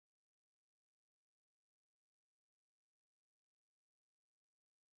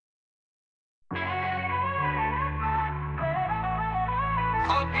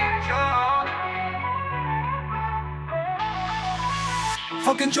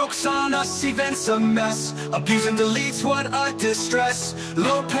Fucking jokes on us, events a mess. Abuse and deletes what a distress.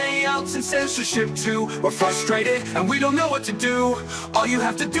 Low payouts and censorship too. We're frustrated and we don't know what to do. All you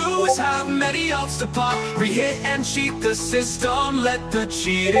have to do is have many outs to pop. Re-hit and cheat the system. Let the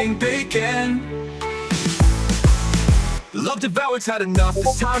cheating begin. Love devoured's had enough,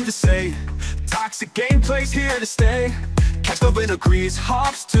 it's time to say toxic gameplay's here to stay. Catch agrees,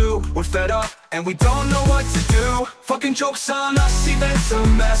 hops too. We're fed up and we don't know what to do. Fucking jokes on us, events a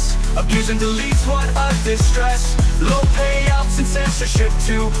mess. Abuse and deletes, what a distress. Low payouts and censorship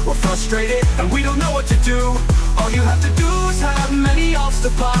too. We're frustrated and we don't know what to do. All you have to do is have many alts to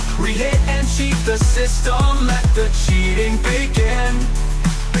pop. Re-hit and cheat the system. Let the cheating begin.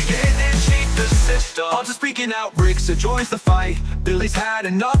 Begin and cheat the system. Odds are speaking out, Rixa joins the fight. Billy's had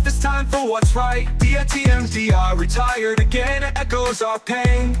enough, it's time for what's right. DITMDR retired again, echoes our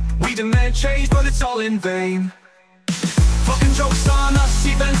pain. We demand change, but it's all in vain. Fucking jokes on us,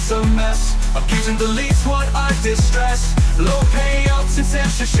 events a mess. Abuse and deletes, what a distress. Low payouts and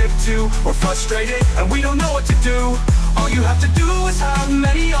censorship too. We're frustrated and we don't know what to do. All you have to do is have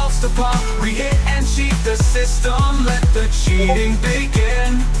many alts to pop. Re-hit and cheat the system. Let the cheating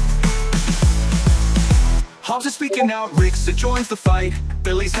begin. Hobbs is speaking out, Rixa joins the fight.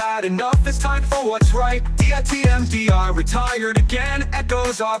 Billy's had enough, it's time for what's right. DITMDR retired again,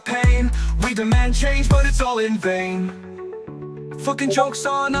 echoes our pain. We demand change, but it's all in vain. Fucking jokes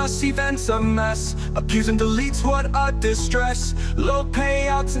on us, events a mess. Abuse and deletes, what a distress. Low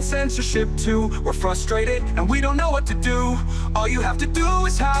payouts and censorship too. We're frustrated and we don't know what to do. All you have to do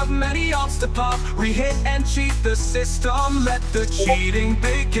is have many alts to pop. Re-hit and cheat the system. Let the cheating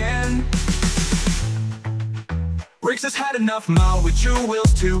begin. Riggs has had enough, Mal with Jew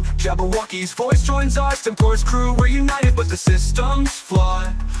Wills too. Jabberwocky's voice joins our Tempor's crew. We're united but the system's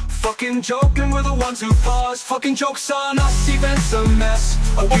flawed. Fucking joking, we're the ones who pause. Fucking jokes on us, events a mess.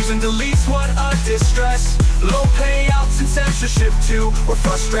 Abuse and deletes, what a distress. Low payouts and censorship too. We're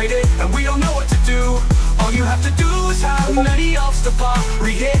frustrated and we don't know what to do. All you have to do is have many alts to pop.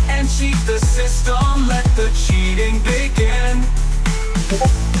 Re-hit and cheat the system. Let the cheating begin.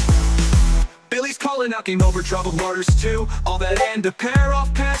 Billy's calling out, game over, troubled waters too. All that and a pair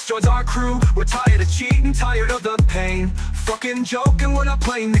of pants joins our crew. We're tired of cheating, tired of the pain. Fucking joking, we're not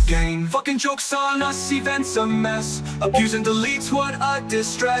playing the game. Fucking jokes on us, events a mess. Abuse and deletes, what a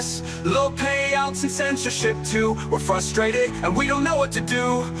distress. Low payouts and censorship too. We're frustrated and we don't know what to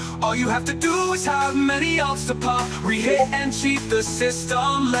do. All you have to do is have many alts to pop. Re-hit and cheat the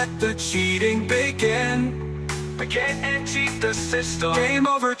system. Let the cheating begin. Begin and cheat the system. Game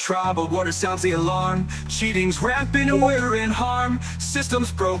over, troubled water sounds the alarm. Cheating's rampant and we're in harm.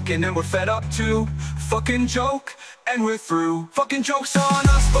 System's broken and we're fed up too. Fucking joke and we're through. Fucking jokes on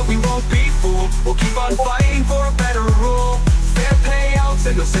us but we won't be fooled. We'll keep on fighting for a better rule. Fair payouts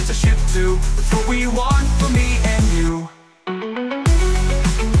and no censorship too. That's what we want for me and you.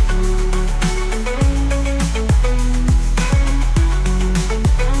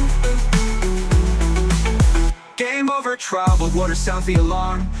 Game over, troubled water sounds the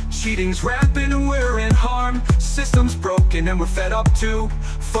alarm. Cheating's rampant and we're in harm. System's broken and we're fed up too.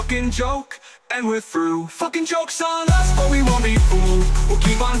 Fucking joke and we're through. Fucking jokes on us but we won't be fooled. We'll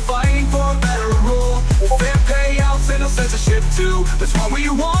keep on fighting for a better rule. Fair payouts and no censorship too. That's what we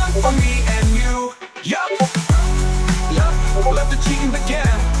want for me and you. Yup, let the cheating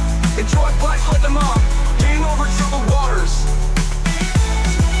begin. Enjoy life, let them up. Game over, troubled waters.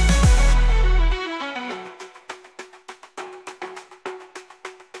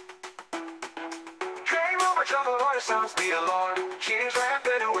 Troubled water sounds the alarm. Cheating's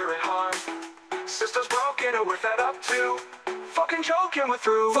rampant and we're in harm. System's broken and we're fed up too. Fucking joking, we're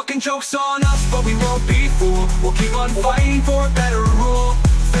through. Fucking jokes on us but we won't be fooled. We'll keep on fighting for a better rule.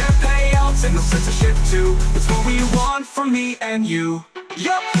 Fair payouts and no censorship too. It's what we want from me and you.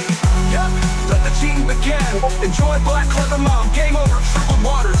 Yup, let the cheating begin. Enjoy black, clever mom. Game over, troubled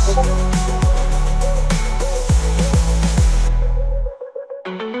waters.